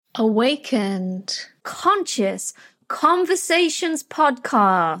Awakened, Conscious Conversations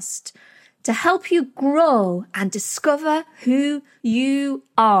podcast to help you grow and discover who you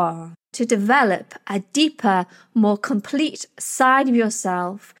are, to develop a deeper, more complete side of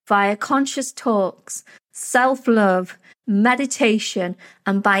yourself via conscious talks, self-love, meditation,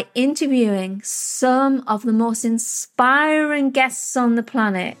 and by interviewing some of the most inspiring guests on the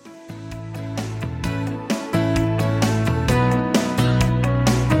planet.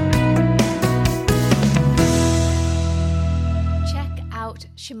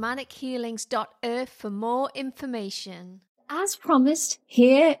 shamanichealings.earth for more information. As promised,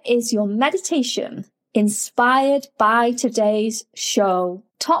 here is your meditation inspired by today's show.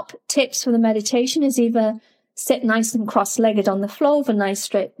 Top tips for the meditation is either sit nice and cross-legged on the floor with a nice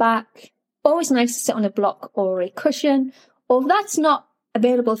straight back. Always nice to sit on a block or a cushion. Or if that's not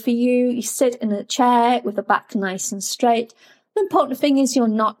available for you, you sit in a chair with the back nice and straight. The important thing is you're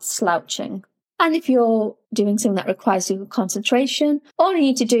not slouching. And if you're doing something that requires your concentration, all you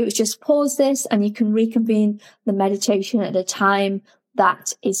need to do is just pause this and you can reconvene the meditation at a time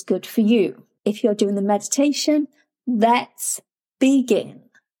that is good for you. If you're doing the meditation, let's begin.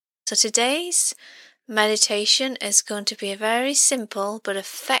 So today's meditation is going to be a very simple but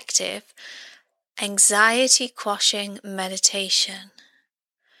effective anxiety quashing meditation.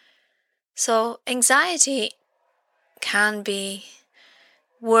 So anxiety can be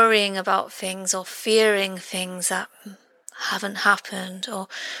worrying about things or fearing things that haven't happened or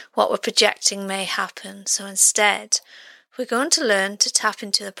what we're projecting may happen. So instead, we're going to learn to tap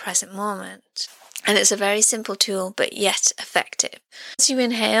into the present moment. And it's a very simple tool, but yet effective. As you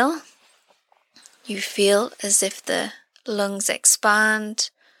inhale, you feel as if the lungs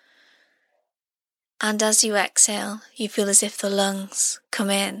expand. And as you exhale, you feel as if the lungs come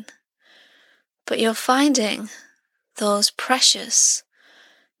in. But you're finding those precious,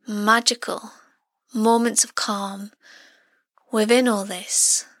 magical moments of calm within all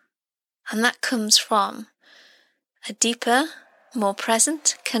this. And that comes from a deeper, more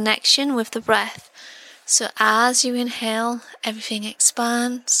present connection with the breath. So as you inhale, everything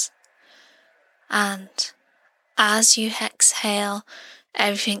expands. And as you exhale,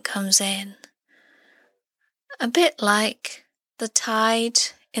 everything comes in. A bit like the tide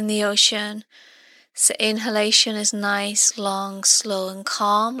in the ocean. So inhalation is nice, long, slow and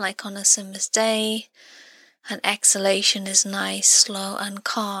calm, like on a summer's day. And exhalation is nice, slow and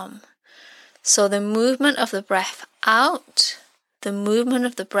calm. So the movement of the breath out, the movement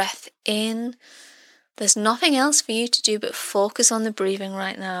of the breath in, there's nothing else for you to do but focus on the breathing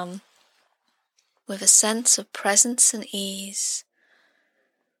right now with a sense of presence and ease.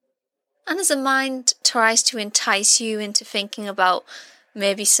 And as the mind tries to entice you into thinking about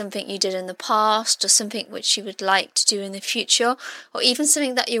maybe something you did in the past or something which you would like to do in the future or even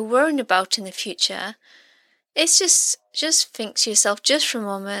something that you're worrying about in the future, it's just think to yourself, just for a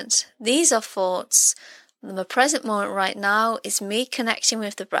moment, these are thoughts. The present moment right now is me connecting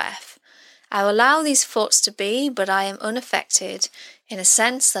with the breath. I allow these thoughts to be, but I am unaffected in a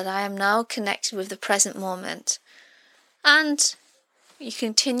sense that I am now connected with the present moment. And you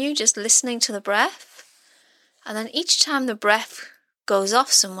continue just listening to the breath. And then each time the breath goes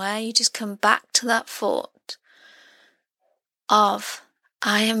off somewhere, you just come back to that thought of,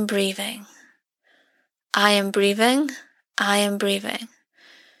 I am breathing. I am breathing. I am breathing.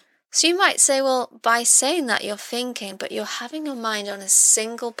 So you might say, well, by saying that you're thinking, but you're having your mind on a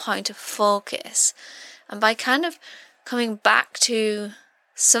single point of focus. And by kind of coming back to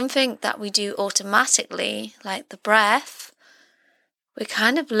something that we do automatically, like the breath, we're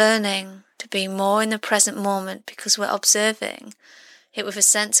kind of learning to be more in the present moment because we're observing it with a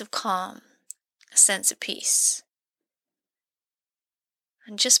sense of calm, a sense of peace.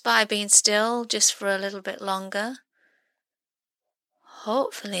 And just by being still, just for a little bit longer,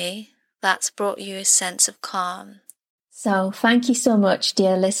 hopefully that's brought you a sense of calm. So thank you so much,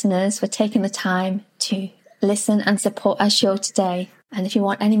 dear listeners, for taking the time to listen and support our show today. And if you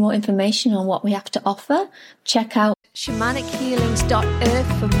want any more information on what we have to offer, check out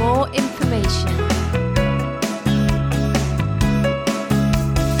shamanichealings.earth for more information.